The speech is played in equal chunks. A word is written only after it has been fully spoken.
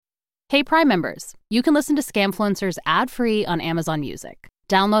Hey, Prime members, you can listen to Scamfluencers ad-free on Amazon Music.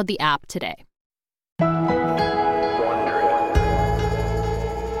 Download the app today. Have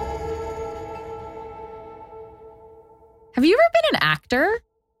you ever been an actor?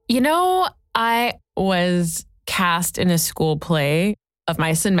 You know, I was cast in a school play of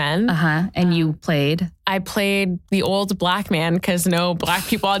Mice and Men. And you played? I played the old black man because no black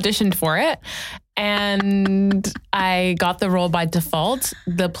people auditioned for it. And I got the role by default.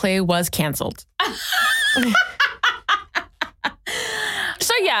 The play was canceled.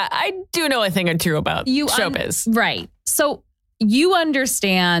 So yeah, I do know a thing or two about showbiz. Right. So you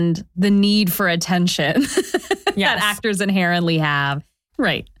understand the need for attention that actors inherently have.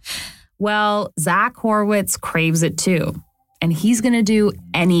 Right. Well, Zach Horwitz craves it too. And he's going to do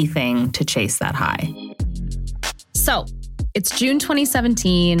anything to chase that high. So it's June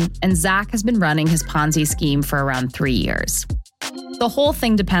 2017, and Zach has been running his Ponzi scheme for around 3 years. The whole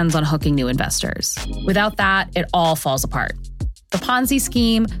thing depends on hooking new investors. Without that, it all falls apart. The Ponzi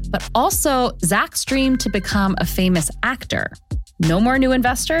scheme, but also Zach's dream to become a famous actor. No more new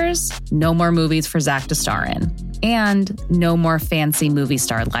investors, no more movies for Zach to star in, and no more fancy movie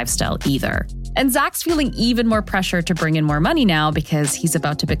star lifestyle either. And Zach's feeling even more pressure to bring in more money now because he's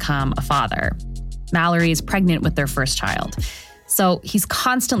about to become a father. Mallory is pregnant with their first child. So he's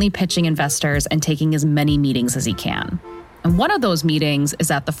constantly pitching investors and taking as many meetings as he can. And one of those meetings is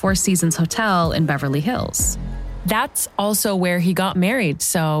at the Four Seasons Hotel in Beverly Hills. That's also where he got married.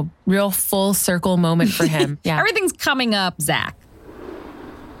 So real full circle moment for him. Yeah. Everything's coming up, Zach.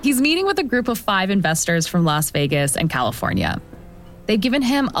 He's meeting with a group of 5 investors from Las Vegas and California. They've given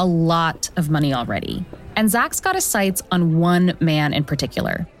him a lot of money already. And Zach's got his sights on one man in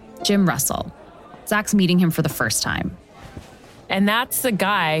particular, Jim Russell. Zach's meeting him for the first time. And that's the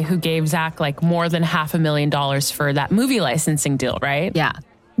guy who gave Zach like more than $500,000 for that movie licensing deal, right? Yeah.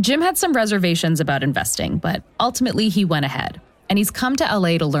 Jim had some reservations about investing, but ultimately he went ahead. And he's come to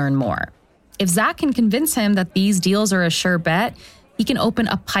LA to learn more. If Zach can convince him that these deals are a sure bet, he can open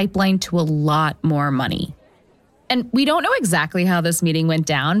a pipeline to a lot more money. And we don't know exactly how this meeting went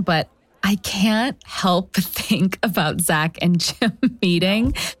down, but I can't help but think about Zach and Jim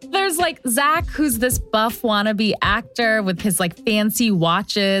meeting. There's like Zach, who's this buff wannabe actor with his like fancy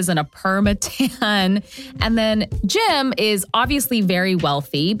watches and a permatan. And then Jim is obviously very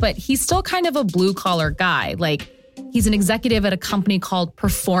wealthy, but he's still kind of a blue collar guy. Like he's an executive at a company called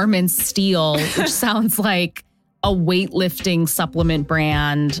Performance Steel, which sounds like a weightlifting supplement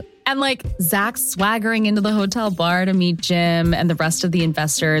brand. And like Zach's swaggering into the hotel bar to meet Jim and the rest of the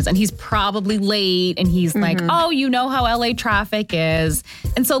investors. And he's probably late. And he's like, oh, you know how LA traffic is.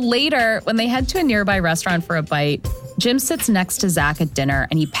 And so later, when they head to a nearby restaurant for a bite, Jim sits next to Zach at dinner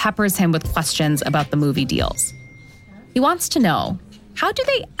and he peppers him with questions about the movie deals. He wants to know, how do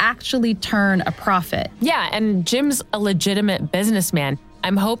they actually turn a profit? Yeah, and Jim's a legitimate businessman.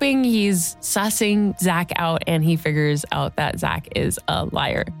 I'm hoping he's sussing Zach out and he figures out that Zach is a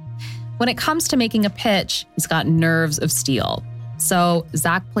liar. When it comes to making a pitch, he's got nerves of steel. So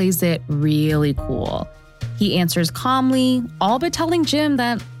Zach plays it really cool. He answers calmly, all but telling Jim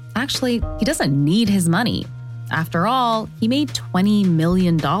that actually he doesn't need his money. After all, he made $20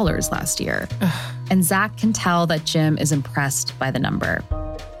 million last year. And Zach can tell that Jim is impressed by the number.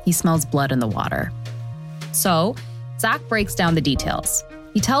 He smells blood in the water. So Zach breaks down the details.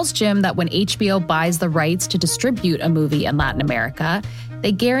 He tells Jim that when HBO buys the rights to distribute a movie in Latin America,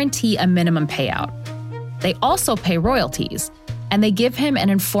 they guarantee a minimum payout. They also pay royalties, and they give him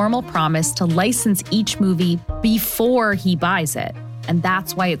an informal promise to license each movie before he buys it. And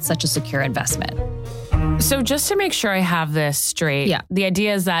that's why it's such a secure investment. So just to make sure I have this straight, the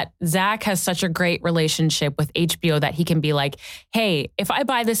idea is that Zach has such a great relationship with HBO that he can be like, hey, if I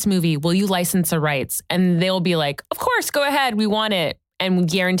buy this movie, will you license the rights? And they'll be like, of course, go ahead, we want it. And we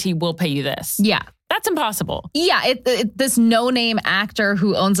guarantee we'll pay you this. Yeah. That's impossible. Yeah, this no-name actor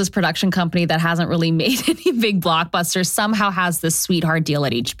who owns this production company that hasn't really made any big blockbusters somehow has this sweetheart deal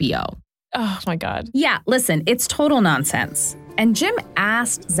at HBO. Oh, my God. Yeah, listen, it's total nonsense. And Jim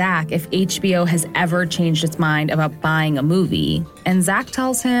asked Zach if HBO has ever changed its mind about buying a movie. And Zach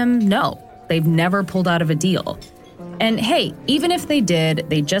tells him no, they've never pulled out of a deal. And hey, even if they did,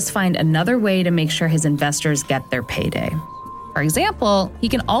 they just find another way to make sure his investors get their payday. For example, he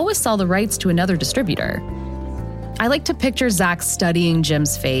can always sell the rights to another distributor. I like to picture Zach studying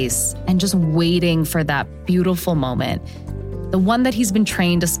Jim's face and just waiting for that beautiful moment, the one that he's been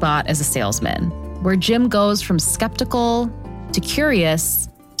trained to spot as a salesman, where Jim goes from skeptical to curious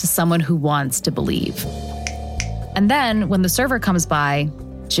to someone who wants to believe. And then when the server comes by,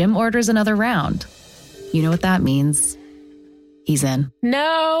 Jim orders another round. You know what that means? He he's in.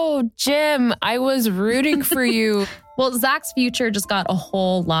 No, Jim, I was rooting for you. Well, Zach's future just got a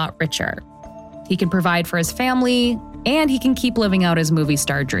whole lot richer. He can provide for his family, and he can keep living out his movie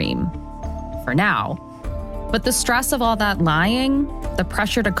star dream. For now. But the stress of all that lying, the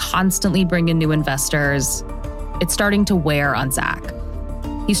pressure to constantly bring in new investors, it's starting to wear on Zach.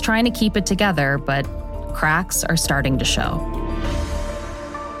 He's trying to keep it together, but cracks are starting to show.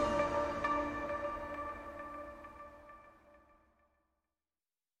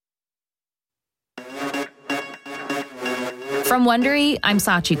 From Wondery, I'm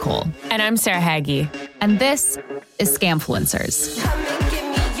Sachi Cole. And I'm Sarah Hagee. And this is Scamfluencers.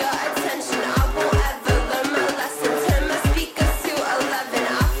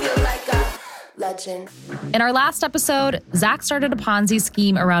 In our last episode, Zach started a Ponzi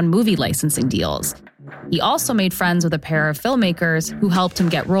scheme around movie licensing deals. He also made friends with a pair of filmmakers who helped him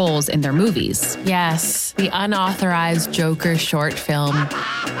get roles in their movies. Yes, the unauthorized Joker short film.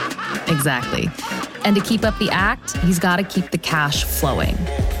 Exactly. And to keep up the act, he's got to keep the cash flowing.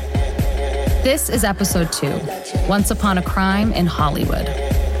 This is episode 2, Once Upon a Crime in Hollywood.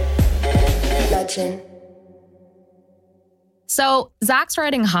 Legend. So Zach's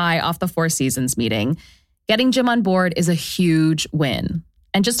riding high off the Four Seasons meeting. Getting Jim on board is a huge win.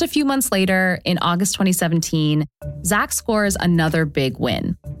 And just a few months later, in August 2017, Zach scores another big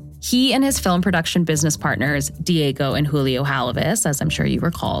win. He and his film production business partners, Diego and Julio Halvis, as I'm sure you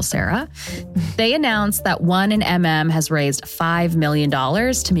recall, Sarah, they announced that 1&MM has raised $5 million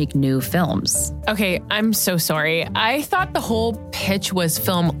to make new films. Okay, I'm so sorry. I thought the whole pitch was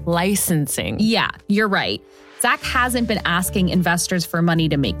film licensing. Yeah, you're right. Zach hasn't been asking investors for money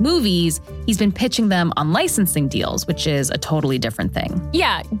to make movies. He's been pitching them on licensing deals, which is a totally different thing.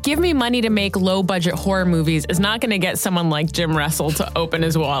 Yeah, give me money to make low-budget horror movies is not going to get someone like Jim Russell to open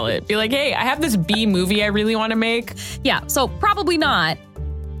his wallet. Be like, hey, I have this B movie I really want to make. Yeah, so probably not.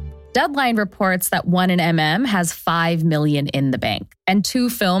 Deadline reports that 1&MM has $5 million in the bank and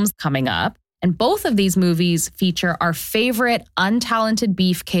 2 films coming up. And both of these movies feature our favorite untalented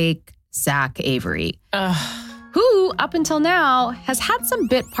beefcake, Zach Avery. Who, up until now, has had some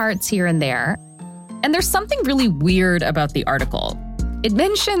bit parts here and there. And there's something really weird about the article. It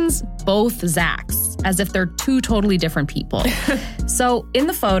mentions both Zachs, as if they're 2 totally different people. So in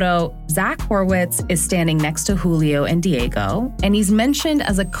the photo, Zach Horwitz is standing next to Julio and Diego, and he's mentioned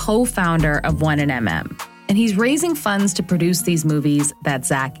as a co-founder of 1&MM. And he's raising funds to produce these movies that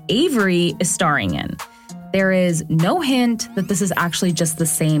Zach Avery is starring in. There is no hint that this is actually just the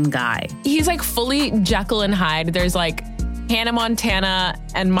same guy. He's like fully Jekyll and Hyde. There's like Hannah Montana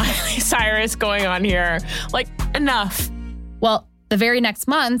and Miley Cyrus going on here. Like, enough. Well, the very next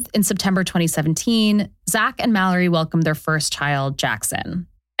month, in September 2017, Zach and Mallory welcomed their first child, Jackson.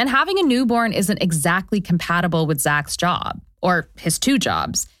 And having a newborn isn't exactly compatible with Zach's job, or his 2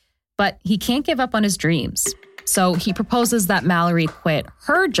 jobs, but he can't give up on his dreams. So he proposes that Mallory quit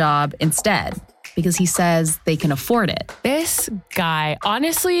her job instead, because he says they can afford it. This guy,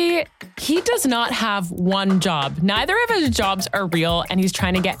 honestly, he does not have one job. Neither of his jobs are real, and he's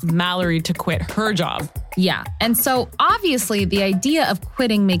trying to get Mallory to quit her job. Yeah, and so obviously the idea of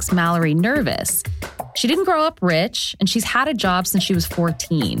quitting makes Mallory nervous. She didn't grow up rich, and she's had a job since she was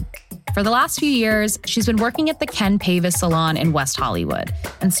 14. For the last few years, she's been working at the Ken Pavis Salon in West Hollywood,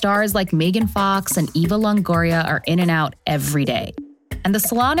 and stars like Megan Fox and Eva Longoria are in and out every day. And the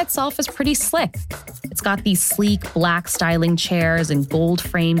salon itself is pretty slick. It's got these sleek black styling chairs and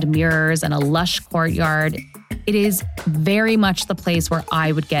gold-framed mirrors and a lush courtyard. It is very much the place where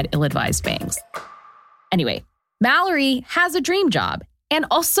I would get ill-advised bangs. Anyway, Mallory has a dream job. And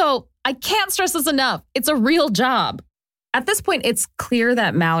also, I can't stress this enough, it's a real job. At this point, it's clear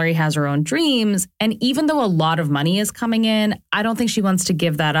that Mallory has her own dreams. And even though a lot of money is coming in, I don't think she wants to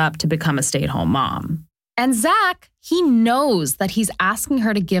give that up to become a stay-at-home mom. And Zach, he knows that he's asking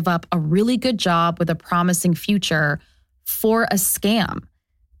her to give up a really good job with a promising future for a scam.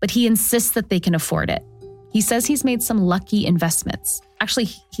 But he insists that they can afford it. He says he's made some lucky investments. Actually,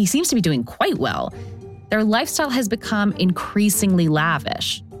 he seems to be doing quite well. Their lifestyle has become increasingly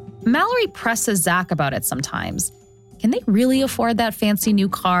lavish. Mallory presses Zach about it sometimes. Can they really afford that fancy new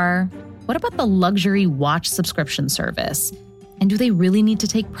car? What about the luxury watch subscription service? And do they really need to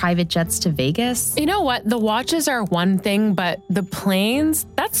take private jets to Vegas? You know what? The watches are one thing, but the planes,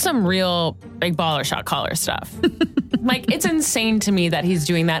 that's some real big baller shot caller stuff. Like, it's insane to me that he's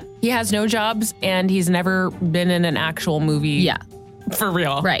doing that. He has no jobs and he's never been in an actual movie. Yeah. For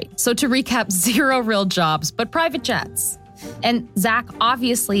real. Right. So to recap, 0 real jobs, but private jets. And Zach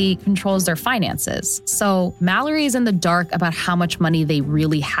obviously controls their finances. So Mallory is in the dark about how much money they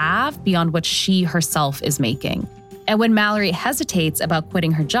really have beyond what she herself is making. And when Mallory hesitates about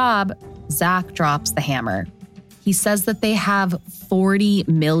quitting her job, Zach drops the hammer. He says that they have $40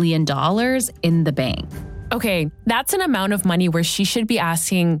 million in the bank. Okay, that's an amount of money where she should be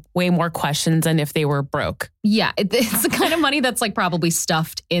asking way more questions than if they were broke. Yeah, it's the kind of money that's like probably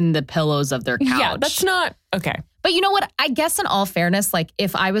stuffed in the pillows of their couch. Yeah, that's not, okay. But you know what? I guess in all fairness, like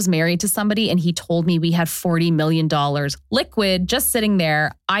if I was married to somebody and he told me we had $40 million liquid just sitting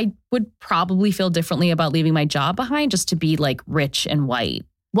there, I would probably feel differently about leaving my job behind just to be like rich and white.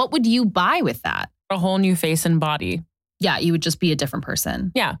 What would you buy with that? A whole new face and body. Yeah, you would just be a different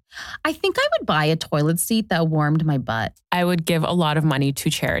person. Yeah. I think I would buy a toilet seat that warmed my butt. I would give a lot of money to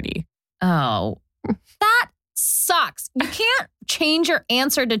charity. Oh, that sucks. You can't change your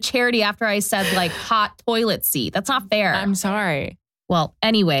answer to charity after I said like hot toilet seat. That's not fair. I'm sorry. Well,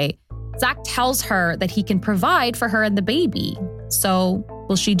 anyway, Zach tells her that he can provide for her and the baby. So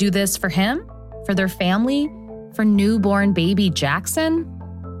will she do this for him, for their family, for newborn baby Jackson?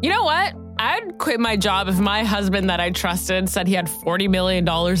 You know what? I'd quit my job if my husband that I trusted said he had $40 million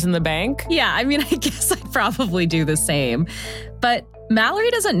in the bank. Yeah, I mean, I guess I'd probably do the same. But Mallory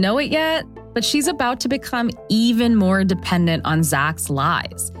doesn't know it yet, but she's about to become even more dependent on Zach's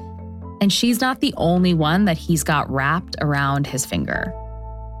lies. And she's not the only one that he's got wrapped around his finger.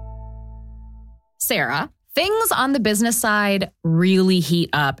 Sarah, things on the business side really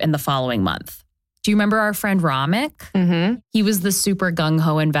heat up in the following month. Do you remember our friend Ramik? Mm-hmm. He was the super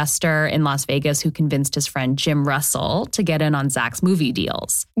gung-ho investor in Las Vegas who convinced his friend Jim Russell to get in on Zach's movie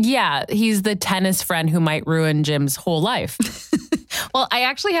deals. Yeah, he's the tennis friend who might ruin Jim's whole life. Well, I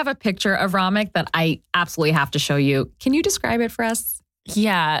actually have a picture of Ramik that I absolutely have to show you. Can you describe it for us?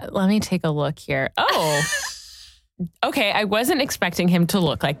 Yeah, let me take a look here. Oh, okay. I wasn't expecting him to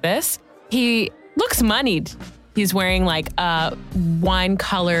look like this. He looks moneyed. He's wearing like a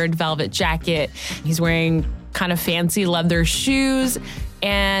wine-colored velvet jacket. He's wearing kind of fancy leather shoes.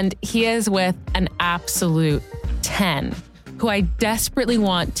 And he is with an absolute 10, who I desperately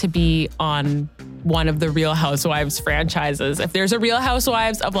want to be on one of the Real Housewives franchises. If there's a Real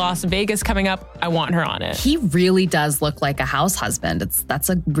Housewives of Las Vegas coming up, I want her on it. He really does look like a house husband. That's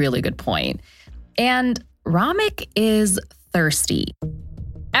a really good point. And Ramik is thirsty.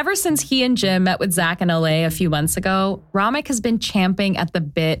 Ever since he and Jim met with Zach in LA a few months ago, Ramik has been champing at the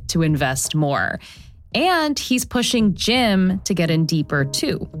bit to invest more. And he's pushing Jim to get in deeper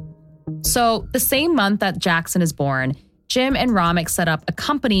too. So the same month that Jackson is born, Jim and Ramik set up a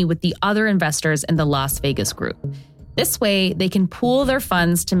company with the other investors in the Las Vegas group. This way, they can pool their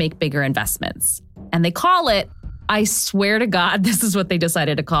funds to make bigger investments. And they call it, I swear to God, this is what they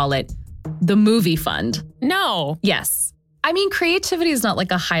decided to call it, the movie fund. No. Yes. I mean, creativity is not like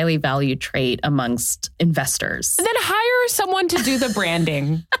a highly valued trait amongst investors. Then hire someone to do the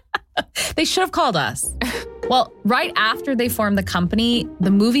branding. They should have called us. Well, right after they formed the company, the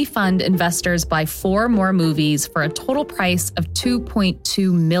movie fund investors buy 4 more movies for a total price of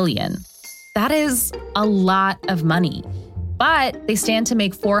 $2.2 million. That is a lot of money. But they stand to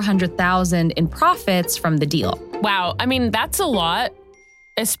make $400,000 in profits from the deal. Wow. I mean, that's a lot.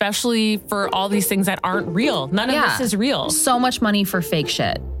 Especially for all these things that aren't real. None of this is real. So much money for fake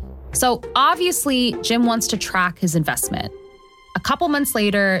shit. So obviously, Jim wants to track his investment. A couple months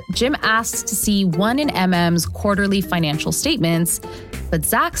later, Jim asks to see one in MM's quarterly financial statements, but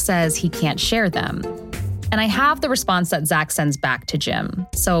Zach says he can't share them. And I have the response that Zach sends back to Jim.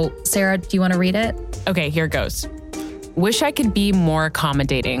 So, Sarah, do you want to read it? Okay, here goes. Wish I could be more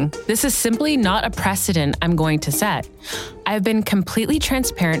accommodating. This is simply not a precedent I'm going to set. I've been completely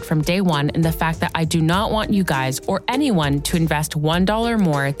transparent from day one in the fact that I do not want you guys or anyone to invest $1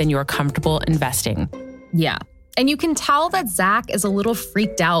 more than you're comfortable investing. Yeah. And you can tell that Zach is a little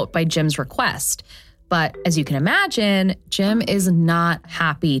freaked out by Jim's request. But as you can imagine, Jim is not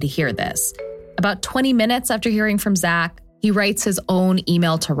happy to hear this. About 20 minutes after hearing from Zach, he writes his own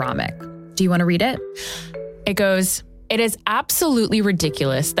email to Ramik. Do you want to read it? It goes, "It is absolutely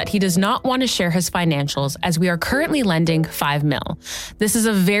ridiculous that he does not want to share his financials as we are currently lending $5 million. This is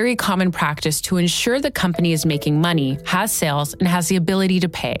a very common practice to ensure the company is making money, has sales, and has the ability to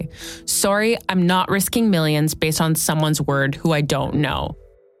pay. Sorry, I'm not risking millions based on someone's word who I don't know."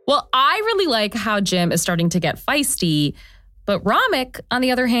 Well, I really like how Jim is starting to get feisty, but Ramik, on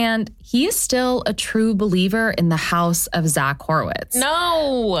the other hand, he is still a true believer in the house of Zach Horwitz.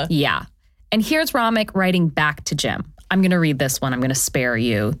 No! Yeah. And here's Ramik writing back to Jim. I'm going to read this one. I'm going to spare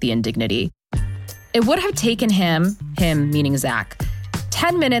you the indignity. "It would have taken him meaning Zach,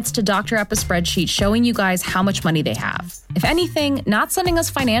 10 minutes to doctor up a spreadsheet showing you guys how much money they have. If anything, not sending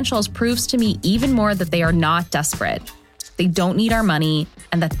us financials proves to me even more that they are not desperate. they don't need our money,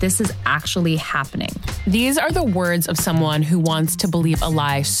 and that this is actually happening. These are the words of someone who wants to believe a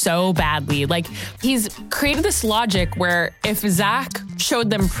lie so badly. Like, he's created this logic where if Zach showed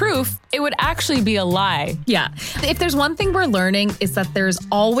them proof, it would actually be a lie. Yeah. If there's one thing we're learning, is that there's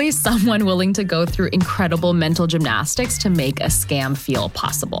always someone willing to go through incredible mental gymnastics to make a scam feel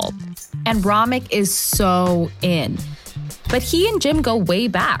possible. And Ramik is so in. But he and Jim go way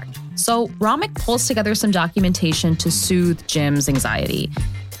back. So Ramik pulls together some documentation to soothe Jim's anxiety.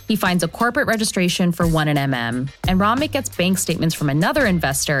 He finds a corporate registration for 1&MM, and Ramik gets bank statements from another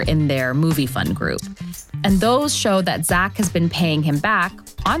investor in their movie fund group. And those show that Zach has been paying him back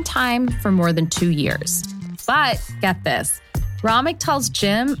on time for more than 2 years. But get this, Ramik tells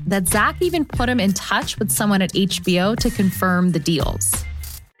Jim that Zach even put him in touch with someone at HBO to confirm the deals.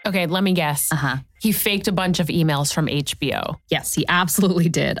 Okay, let me guess. He faked a bunch of emails from HBO. Yes, he absolutely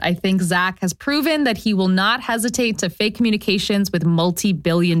did. I think Zach has proven that he will not hesitate to fake communications with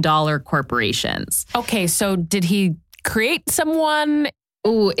multi-billion-dollar corporations. Okay, so did he create someone?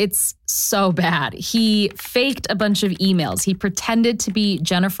 Oh, it's so bad. He faked a bunch of emails. He pretended to be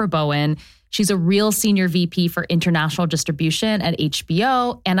Jennifer Bowen. She's a real senior VP for international distribution at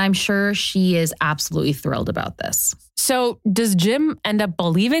HBO, and I'm sure she is absolutely thrilled about this. So does Jim end up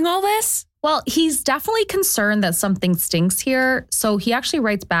believing all this? Well, he's definitely concerned that something stinks here, so he actually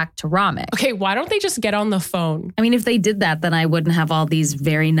writes back to Ramik. Okay, why don't they just get on the phone? I mean, if they did that, then I wouldn't have all these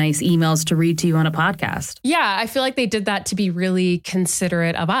very nice emails to read to you on a podcast. Yeah, I feel like they did that to be really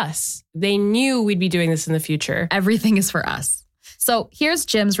considerate of us. They knew we'd be doing this in the future. Everything is for us. So here's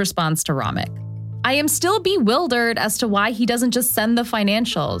Jim's response to Ramik. I am still bewildered as to why he doesn't just send the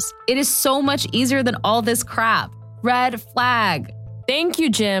financials. It is so much easier than all this crap. Red flag. Thank you,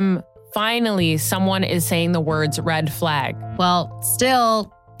 Jim. Finally, someone is saying the words red flag. Well,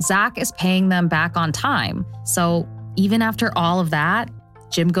 still, Zach is paying them back on time. So even after all of that,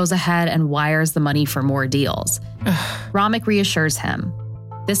 Jim goes ahead and wires the money for more deals. Ramik reassures him,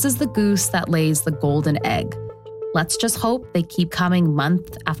 this is the goose that lays the golden egg. Let's just hope they keep coming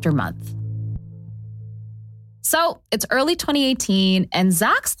month after month. So it's early 2018, and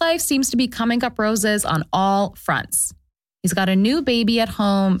Zach's life seems to be coming up roses on all fronts. He's got a new baby at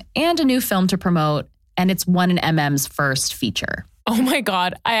home and a new film to promote, and it's 1&MM's first feature. Oh my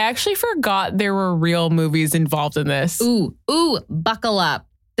God, I actually forgot there were real movies involved in this. Ooh, buckle up.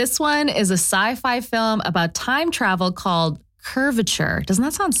 This one is a sci-fi film about time travel called Curvature. Doesn't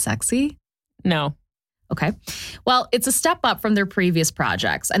that sound sexy? No. Okay. Well, it's a step up from their previous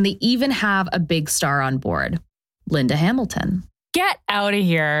projects, and they even have a big star on board, Linda Hamilton. Get out of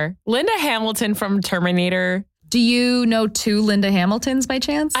here. Linda Hamilton from Terminator. Do you know 2 Linda Hamiltons by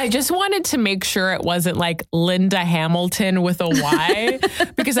chance? I just wanted to make sure it wasn't like Linda Hamilton with a Y,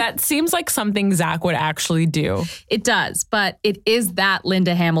 because that seems like something Zach would actually do. It does, but it is that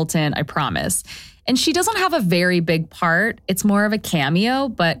Linda Hamilton, I promise. And she doesn't have a very big part. It's more of a cameo,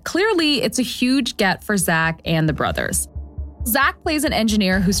 but clearly it's a huge get for Zach and the brothers. Zach plays an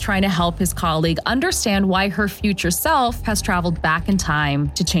engineer who's trying to help his colleague understand why her future self has traveled back in time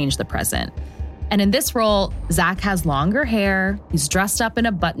to change the present. And in this role, Zach has longer hair, he's dressed up in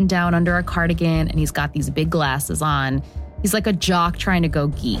a button-down under a cardigan, and he's got these big glasses on. He's like a jock trying to go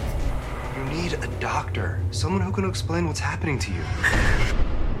geek. You need a doctor, someone who can explain what's happening to you.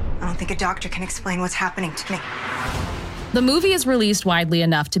 I don't think a doctor can explain what's happening to me. The movie is released widely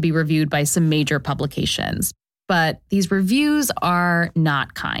enough to be reviewed by some major publications, but these reviews are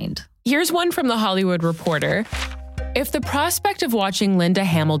not kind. Here's one from The Hollywood Reporter. If the prospect of watching Linda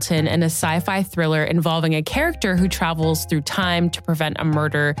Hamilton in a sci-fi thriller involving a character who travels through time to prevent a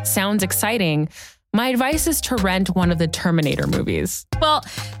murder sounds exciting, my advice is to rent one of the Terminator movies. Well,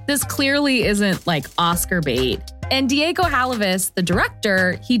 this clearly isn't like Oscar bait. And Diego Halavis, the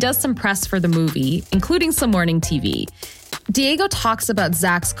director, he does some press for the movie, including some morning TV. Diego talks about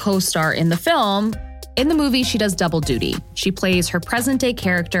Zach's co-star in the film. In the movie, she does double duty. She plays her present-day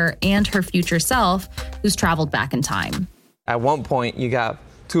character and her future self, who's traveled back in time. At one point, you got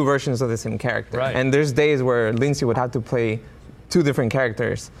 2 versions of the same character. Right. And there's days where Lindsay would have to play 2 different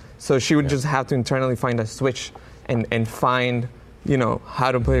characters. So she would just have to internally find a switch and find,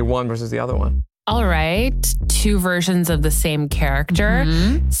 how to play one versus the other one. All right, 2 versions of the same character.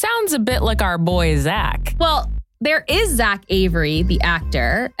 Sounds a bit like our boy Zach. Well, there is Zach Avery, the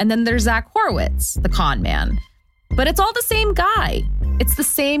actor, and then there's Zach Horwitz, the con man. But it's all the same guy. It's the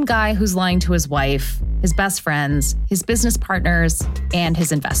same guy who's lying to his wife, his best friends, his business partners, and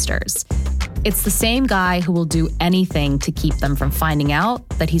his investors. It's the same guy who will do anything to keep them from finding out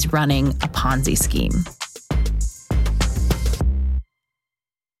that he's running a Ponzi scheme.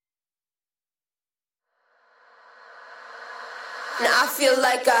 feel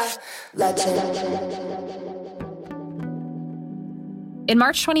like a legend. In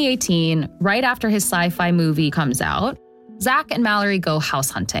March 2018, right after his sci-fi movie comes out, Zach and Mallory go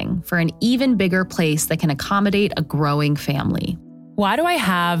house hunting for an even bigger place that can accommodate a growing family. Why do I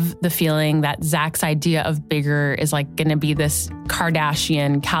have the feeling that Zach's idea of bigger is like going to be this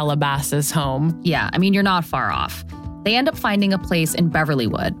Kardashian Calabasas home? Yeah, I mean, you're not far off. They end up finding a place in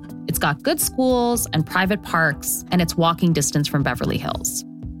Beverlywood. It's got good schools and private parks, and it's walking distance from Beverly Hills.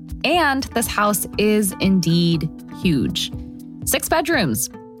 And this house is indeed huge. 6 bedrooms,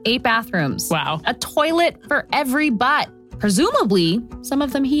 8 bathrooms. Wow. A toilet for every butt. Presumably, some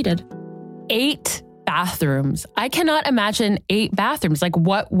of them heated. 8 bathrooms. I cannot imagine 8 bathrooms. Like,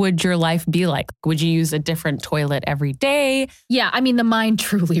 what would your life be like? Would you use a different toilet every day? Yeah, I mean, the mind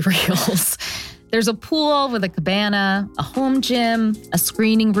truly reels. There's a pool with a cabana, a home gym, a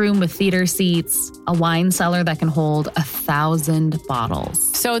screening room with theater seats, a wine cellar that can hold 1,000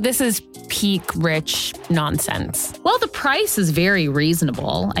 bottles. So this is peak rich nonsense. Well, the price is very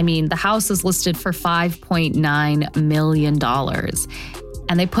reasonable. I mean, the house is listed for $5.9 million.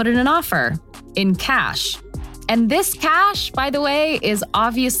 And they put in an offer in cash. And this cash, by the way, is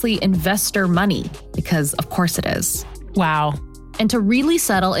obviously investor money, because of course it is. Wow. And to really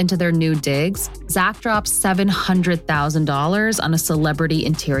settle into their new digs, Zach drops $700,000 on a celebrity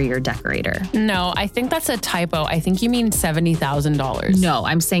interior decorator. No, I think that's a typo. I think you mean $70,000. No,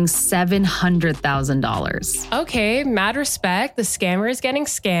 I'm saying $700,000. Okay, mad respect. The scammer is getting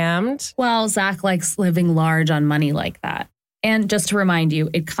scammed. Well, Zach likes living large on money like that. And just to remind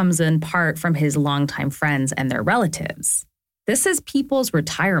you, it comes in part from his longtime friends and their relatives. This is people's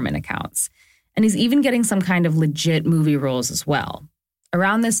retirement accounts. And he's even getting some kind of legit movie roles as well.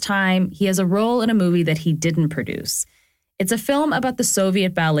 Around this time, he has a role in a movie that he didn't produce. It's a film about the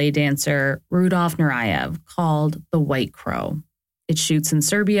Soviet ballet dancer Rudolf Nureyev called The White Crow. It shoots in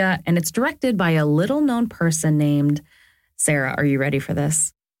Serbia, and it's directed by a little-known person named... Sarah, are you ready for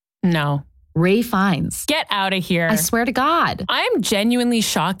this? No. Ralph Fiennes. Get out of here. I swear to God. I'm genuinely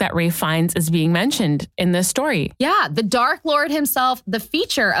shocked that Ralph Fiennes is being mentioned in this story. Yeah, the Dark Lord himself, the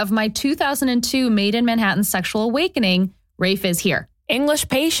feature of my 2002 Made in Manhattan Sexual Awakening, Ralph is here. English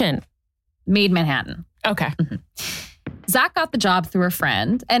Patient. Made Manhattan. Okay. Mm-hmm. Zach got the job through a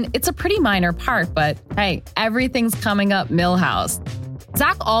friend, and it's a pretty minor part, but hey, everything's coming up Milhouse.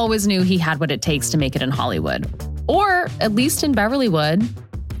 Zach always knew he had what it takes to make it in Hollywood, or at least in Beverlywood.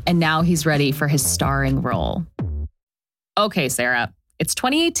 And now he's ready for his starring role. Okay, Sarah, it's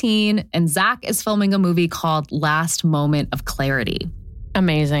 2018 and Zach is filming a movie called Last Moment of Clarity.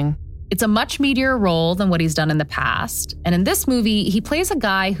 Amazing. It's a much meatier role than what he's done in the past. And in this movie, he plays a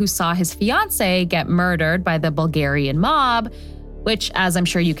guy who saw his fiancée get murdered by the Bulgarian mob, which, as I'm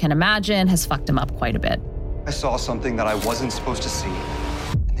sure you can imagine, has fucked him up quite a bit. I saw something that I wasn't supposed to see,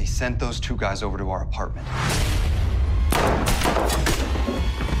 and they sent those 2 guys over to our apartment.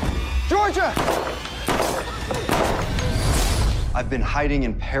 Georgia! I've been hiding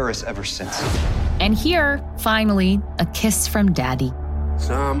in Paris ever since. And here, finally, a kiss from Daddy.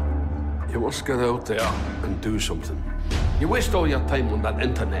 Sam, you must get out there and do something. You waste all your time on that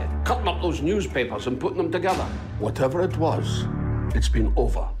internet, cutting up those newspapers and putting them together. Whatever it was, it's been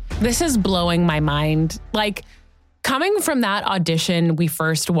over. This is blowing my mind. Like, coming from that audition we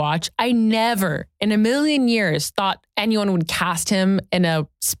first watched, I never in a million years thought anyone would cast him in a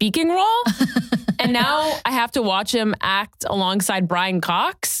speaking role. And now I have to watch him act alongside Brian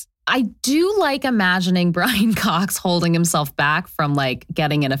Cox. I do like imagining Brian Cox holding himself back from like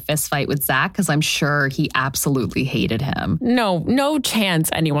getting in a fist fight with Zach, because I'm sure he absolutely hated him. No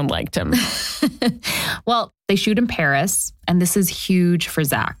chance anyone liked him. Well, they shoot in Paris, and this is huge for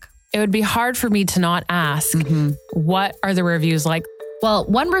Zach. It would be hard for me to not ask, what are the reviews like? Well,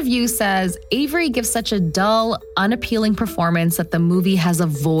 one review says, Avery gives such a dull, unappealing performance that the movie has a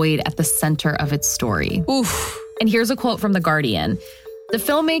void at the center of its story. Oof. And here's a quote from The Guardian. The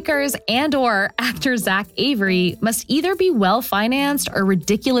filmmakers and/or actor Zach Avery must either be well-financed or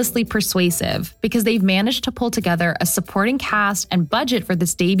ridiculously persuasive, because they've managed to pull together a supporting cast and budget for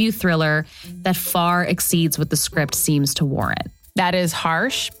this debut thriller that far exceeds what the script seems to warrant. That is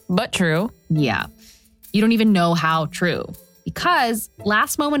harsh, but true. Yeah. You don't even know how true. Because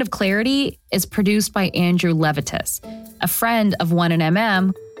Last Moment of Clarity is produced by Andrew Levitas, a friend of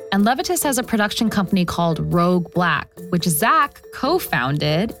 1&MM, and Levitas has a production company called Rogue Black, which Zach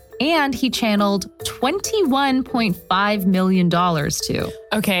co-founded, and he channeled $21.5 million to.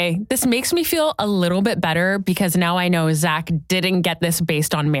 Okay, this makes me feel a little bit better, because now I know Zach didn't get this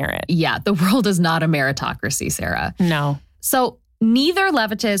based on merit. Yeah, the world is not a meritocracy, Sarah. No. So Neither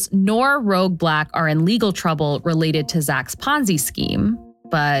Levitas nor Rogue Black are in legal trouble related to Zach's Ponzi scheme.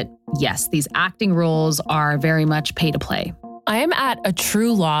 But yes, these acting roles are very much pay to play. I am at a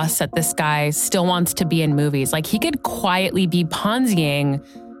true loss that this guy still wants to be in movies. Like, he could quietly be Ponziing,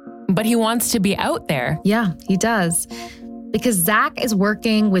 but he wants to be out there. Yeah, he does. Because Zach is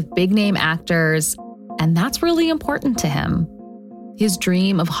working with big name actors, and that's really important to him. His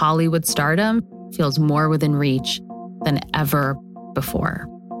dream of Hollywood stardom feels more within reach than ever before.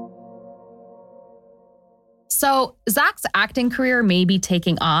 So Zach's acting career may be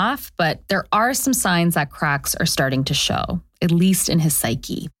taking off, but there are some signs that cracks are starting to show, at least in his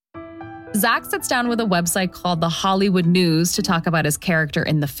psyche. Zach sits down with a website called The Hollywood News to talk about his character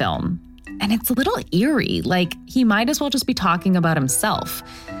in the film. And it's a little eerie, like he might as well just be talking about himself.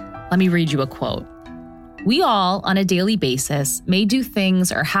 Let me read you a quote. "We all, on a daily basis, may do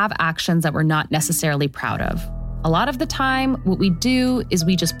things or have actions that we're not necessarily proud of. A lot of the time, what we do is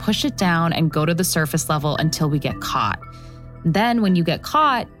we just push it down and go to the surface level until we get caught. Then when you get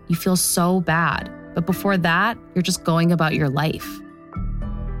caught, you feel so bad. But before that, you're just going about your life."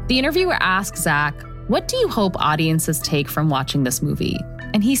 The interviewer asks Zach, "What do you hope audiences take from watching this movie?"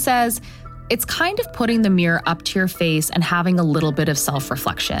 And he says, "It's kind of putting the mirror up to your face and having a little bit of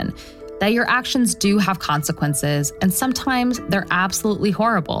self-reflection. That your actions do have consequences, and sometimes they're absolutely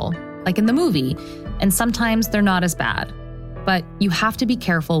horrible, like in the movie, and sometimes they're not as bad. But you have to be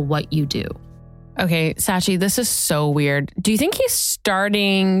careful what you do." Okay, Sachi, this is so weird. Do you think he's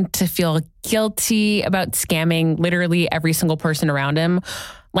starting to feel guilty about scamming literally every single person around him?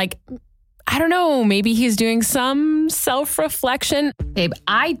 Like, I don't know, maybe he's doing some self-reflection. Babe,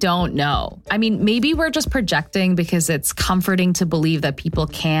 I don't know. I mean, maybe we're just projecting because it's comforting to believe that people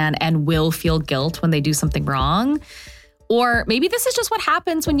can and will feel guilt when they do something wrong. Or maybe this is just what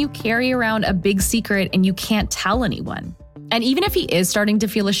happens when you carry around a big secret and you can't tell anyone. And even if he is starting to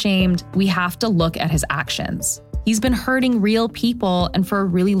feel ashamed, we have to look at his actions. He's been hurting real people and for a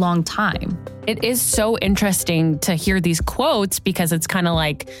really long time. It is so interesting to hear these quotes because it's kind of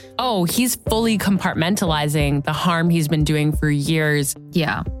like, oh, he's fully compartmentalizing the harm he's been doing for years.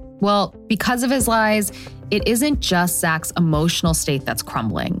 Yeah. Well, because of his lies, it isn't just Zach's emotional state that's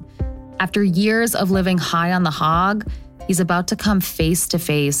crumbling. After years of living high on the hog, he's about to come face to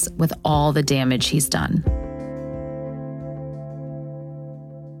face with all the damage he's done.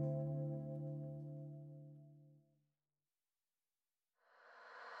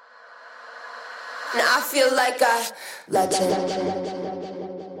 I feel like a legend.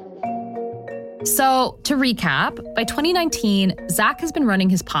 So, to recap, by 2019, Zach has been running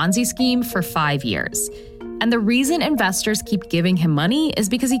his Ponzi scheme for 5 years. And the reason investors keep giving him money is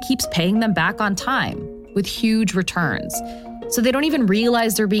because he keeps paying them back on time with huge returns. So they don't even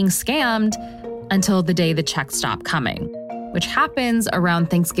realize they're being scammed until the day the checks stop coming, which happens around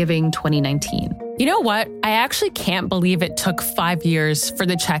Thanksgiving 2019. You know what? I actually can't believe it took 5 years for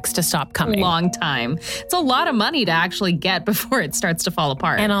the checks to stop coming. Long time. It's a lot of money to actually get before it starts to fall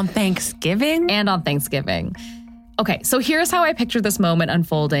apart. And on Thanksgiving? Okay, so here's how I picture this moment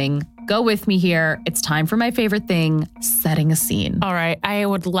unfolding. Go with me here. It's time for my favorite thing, setting a scene. All right, I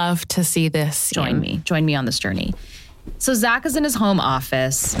would love to see this. Join me on this journey. So Zach is in his home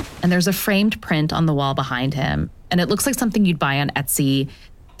office, and there's a framed print on the wall behind him, and it looks like something you'd buy on Etsy.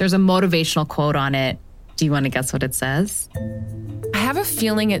 There's a motivational quote on it. Do you want to guess what it says? I have a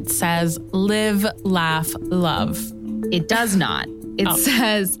feeling it says, live, laugh, love. It does not. It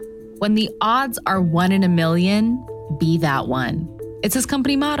says, when the odds are 1 in a million, be that one. It's his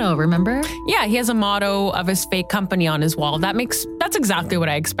company motto, remember? Yeah, he has a motto of his fake company on his wall. That's exactly what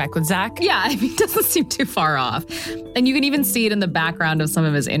I expect with Zach. Yeah, I mean, it doesn't seem too far off. And you can even see it in the background of some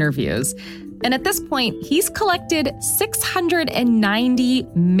of his interviews. And at this point, he's collected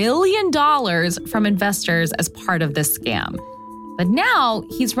 $690 million from investors as part of this scam. But now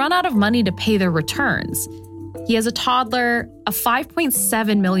he's run out of money to pay their returns. He has a toddler, a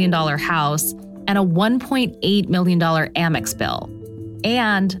 $5.7 million house, and a $1.8 million Amex bill.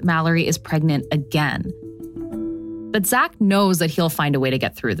 And Mallory is pregnant again. But Zach knows that he'll find a way to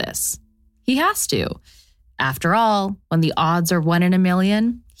get through this. He has to. After all, when the odds are 1 in a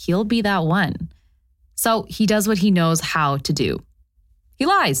million, he'll be that one. So he does what he knows how to do. He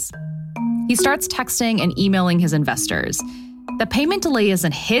lies. He starts texting and emailing his investors. The payment delay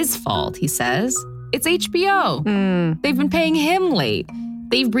isn't his fault, he says. It's HBO. They've been paying him late.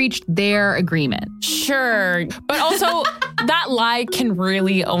 They've breached their agreement. Sure. But also, that lie can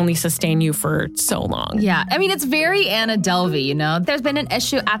really only sustain you for so long. Yeah. I mean, it's very Anna Delvey, you know? There's been an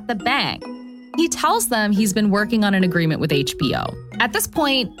issue at the bank. He tells them he's been working on an agreement with HBO. At this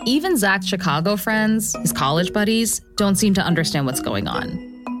point, even Zach's Chicago friends, his college buddies, don't seem to understand what's going on.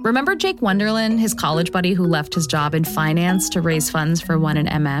 Remember Jake Wonderland, his college buddy who left his job in finance to raise funds for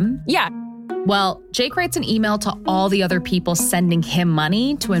 1&MM? Yeah. Well, Jake writes an email to all the other people sending him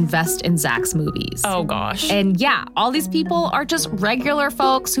money to invest in Zach's movies. Oh, gosh. And yeah, all these people are just regular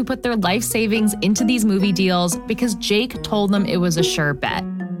folks who put their life savings into these movie deals because Jake told them it was a sure bet.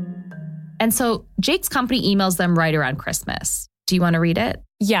 And so Jake's company emails them right around Christmas. Do you want to read it?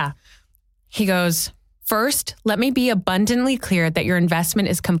 Yeah. He goes, "First, let me be abundantly clear that your investment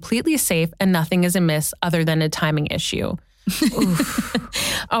is completely safe and nothing is amiss other than a timing issue."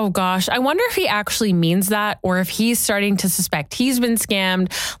 Oh gosh, I wonder if he actually means that or if he's starting to suspect he's been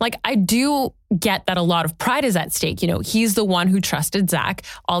scammed. Like, I do get that a lot of pride is at stake. You know, he's the one who trusted Zach.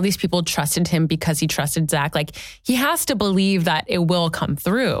 All these people trusted him because he trusted Zach. Like, he has to believe that it will come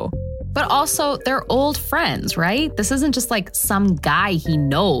through. But also, they're old friends, right? This isn't just like some guy he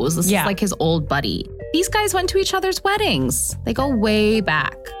knows. This is like his old buddy. These guys went to each other's weddings. They go way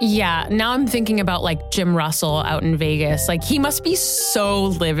back. Yeah, now I'm thinking about like Jim Russell out in Vegas. Like, he must be so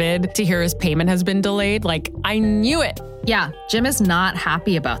livid to hear his payment has been delayed. Like, I knew it. Yeah, Jim is not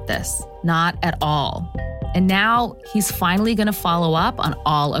happy about this. Not at all. And now he's finally going to follow up on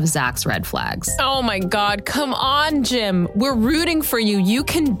all of Zach's red flags. Oh my God, come on, Jim. We're rooting for you. You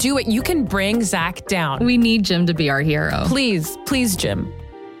can do it. You can bring Zach down. We need Jim to be our hero. Please, please, Jim.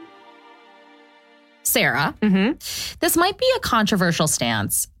 Sarah, this might be a controversial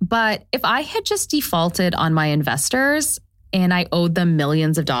stance, but if I had just defaulted on my investors and I owed them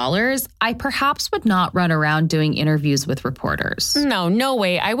millions of dollars, I perhaps would not run around doing interviews with reporters. No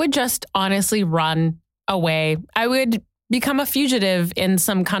way. I would just honestly run away. I would become a fugitive in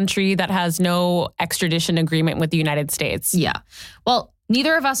some country that has no extradition agreement with the United States. Yeah. Well,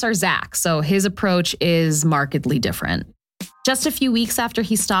 neither of us are Zach, so his approach is markedly different. Just a few weeks after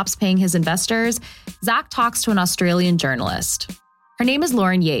he stops paying his investors, Zach talks to an Australian journalist. Her name is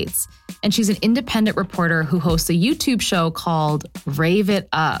Lauren Yates, and she's an independent reporter who hosts a YouTube show called Rave It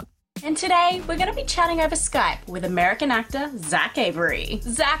Up. And today, we're going to be chatting over Skype with American actor Zach Avery.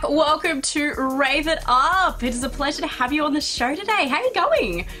 Zach, welcome to Rave It Up. It is a pleasure to have you on the show today. How are you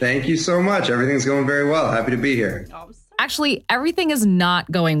going? Thank you so much. Everything's going very well. Happy to be here. Actually, everything is not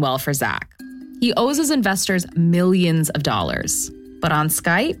going well for Zach. He owes his investors millions of dollars. But on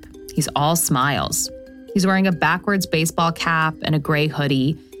Skype, he's all smiles. He's wearing a backwards baseball cap and a gray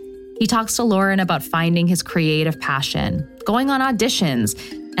hoodie. He talks to Lauren about finding his creative passion, going on auditions,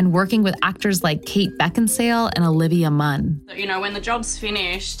 and working with actors like Kate Beckinsale and Olivia Munn. You know, when the job's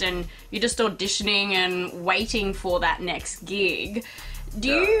finished and you're just auditioning and waiting for that next gig, do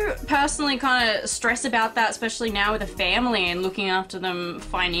you personally kind of stress about that, especially now with a family and looking after them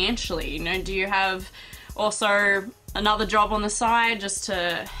financially? You know, do you have also another job on the side just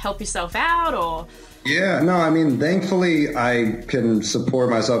to help yourself out, or? Yeah, no, I mean, thankfully, I can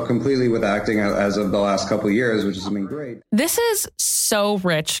support myself completely with acting as of the last couple of years, which has been great. This is so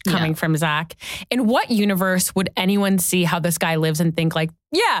rich coming from Zach. In what universe would anyone see how this guy lives and think like,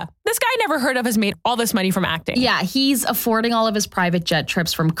 yeah, this guy I never heard of has made all this money from acting? Yeah, he's affording all of his private jet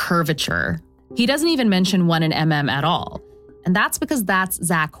trips from Curvature. He doesn't even mention 1&MM at all. And that's because that's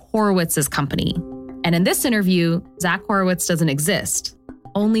Zach Horwitz's company. And in this interview, Zach Horwitz doesn't exist.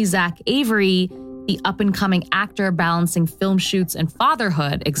 Only Zach Avery, the up-and-coming actor balancing film shoots and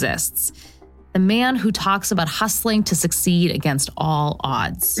fatherhood, exists. The man who talks about hustling to succeed against all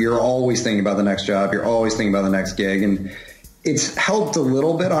odds. You're always thinking about the next job. You're always thinking about the next gig. And it's helped a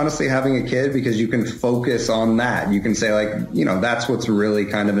little bit, honestly, having a kid, because you can focus on that. You can say, like, you know, that's what's really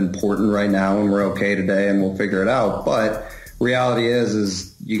kind of important right now, and we're okay today and we'll figure it out. But reality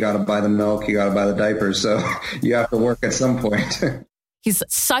is you got to buy the milk, you got to buy the diapers. So you have to work at some point. He's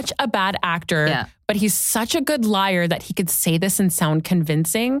such a bad actor, but he's such a good liar that he could say this and sound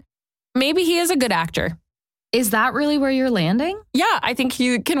convincing. Maybe he is a good actor. Is that really where you're landing? Yeah, I think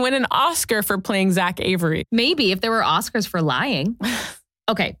he can win an Oscar for playing Zach Avery. Maybe, if there were Oscars for lying.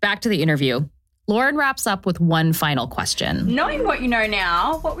 Okay, back to the interview. Lauren wraps up with one final question. Knowing what you know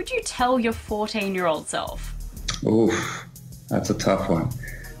now, what would you tell your 14-year-old self? Oof, that's a tough one.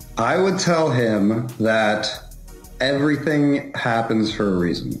 I would tell him that everything happens for a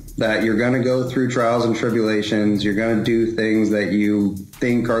reason, that you're going to go through trials and tribulations. You're going to do things that you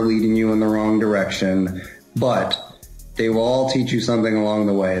think are leading you in the wrong direction, but they will all teach you something along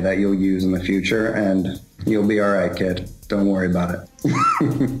the way that you'll use in the future, and you'll be all right, kid. Don't worry about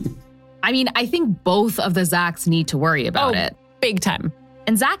it. I mean, I think both of the Zachs need to worry about it. Big time.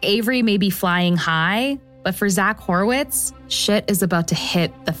 And Zach Avery may be flying high, but for Zach Horwitz, shit is about to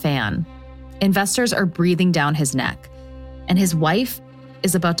hit the fan. Investors are breathing down his neck, and his wife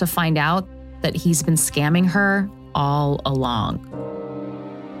is about to find out that he's been scamming her all along.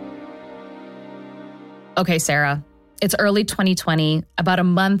 Okay, Sarah, it's early 2020, about a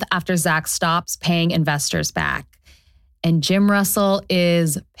month after Zach stops paying investors back. And Jim Russell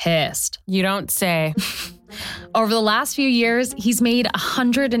is pissed. You don't say. Over the last few years, he's made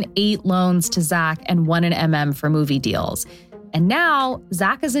 108 loans to Zach and won an MM for movie deals. And now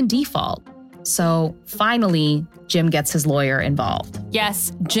Zach is in default. So finally, Jim gets his lawyer involved.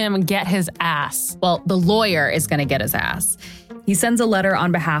 Yes, Jim, get his ass. Well, the lawyer is going to get his ass. He sends a letter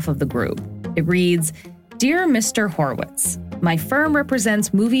on behalf of the group. It reads, "Dear Mr. Horwitz, my firm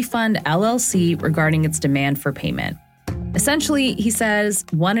represents Movie Fund LLC regarding its demand for payment. Essentially, he says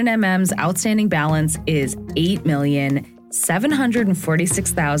 1&MM's outstanding balance is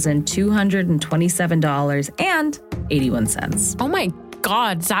 $8,746,227.81. Oh my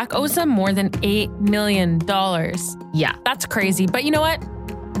God, Zach owes them more than $8 million. Yeah. That's crazy. But you know what?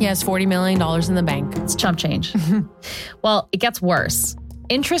 He has $40 million in the bank. It's chump change. Well, it gets worse.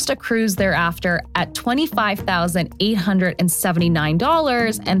 Interest accrues thereafter at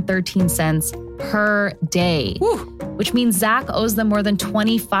 $25,879.13 per day, which means Zach owes them more than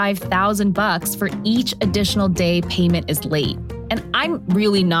 $25,000 for each additional day payment is late. And I'm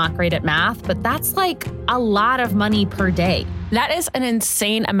really not great at math, but that's like a lot of money per day. That is an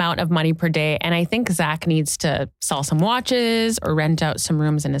insane amount of money per day. And I think Zach needs to sell some watches or rent out some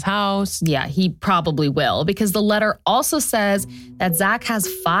rooms in his house. Yeah, he probably will, because the letter also says that Zach has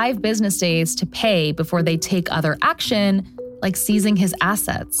 5 business days to pay before they take other action, like seizing his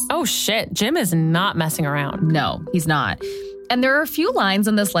assets. Oh shit, Jim is not messing around. No, he's not. And there are a few lines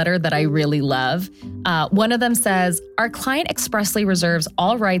in this letter that I really love. One of them says, "Our client expressly reserves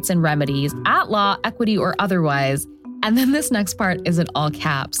all rights and remedies, at law, equity, or otherwise." And then this next part is in all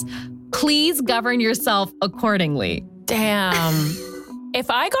caps. "Please govern yourself accordingly." Damn.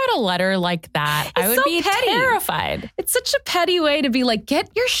 If I got a letter like that, I would be terrified. It's such a petty way to be like, get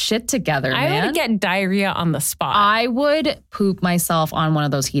your shit together, man. I would get diarrhea on the spot. I would poop myself on one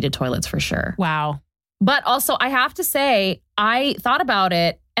of those heated toilets for sure. Wow. But also, I have to say, I thought about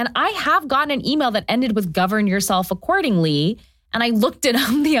it, and I have gotten an email that ended with "govern yourself accordingly." And I looked it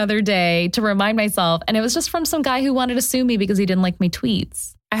up the other day to remind myself, and it was just from some guy who wanted to sue me because he didn't like my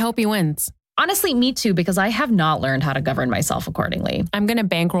tweets. I hope he wins. Honestly, me too, because I have not learned how to govern myself accordingly. I'm going to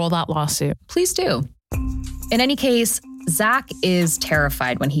bankroll that lawsuit. Please do. In any case, Zach is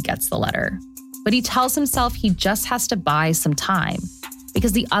terrified when he gets the letter, but he tells himself he just has to buy some time,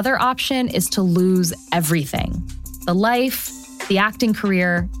 because the other option is to lose everything: the life, the acting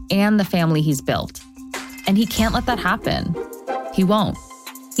career, and the family he's built. And he can't let that happen. He won't.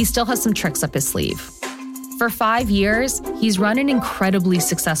 He still has some tricks up his sleeve. For 5 years, he's run an incredibly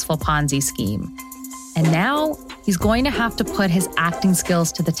successful Ponzi scheme. And now he's going to have to put his acting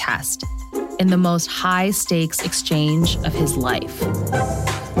skills to the test in the most high-stakes exchange of his life.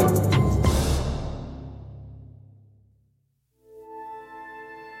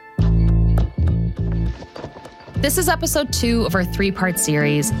 This is episode 2 of our 3-part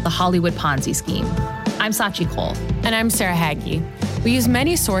series, The Hollywood Ponzi Scheme. I'm Sachi Cole. And I'm Sarah Hagge. We use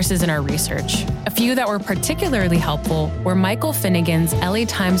many sources in our research. A few that were particularly helpful were Michael Finnegan's LA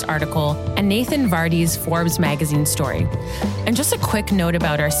Times article and Nathan Vardy's Forbes magazine story. And just a quick note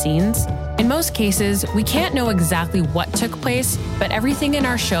about our scenes. In most cases, we can't know exactly what took place, but everything in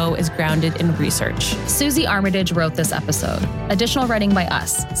our show is grounded in research. Susie Armitage wrote this episode. Additional writing by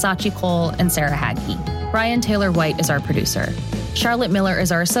us, Sachi Cole and Sarah Hagge. Brian Taylor White is our producer. Charlotte Miller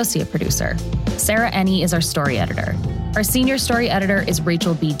is our associate producer. Sarah Ennie is our story editor. Our senior story editor is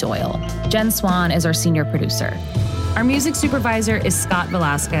Rachel B. Doyle. Jen Swan is our senior producer. Our music supervisor is Scott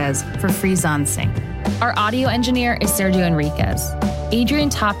Velasquez for Freeze on Sync. Our audio engineer is Sergio Enriquez. Adrian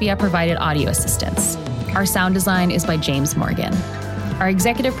Tapia provided audio assistance. Our sound design is by James Morgan. Our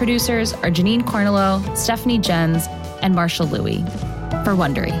executive producers are Janine Cornello, Stephanie Jens, and Marshall Louie. For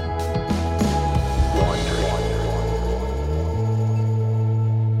Wondery.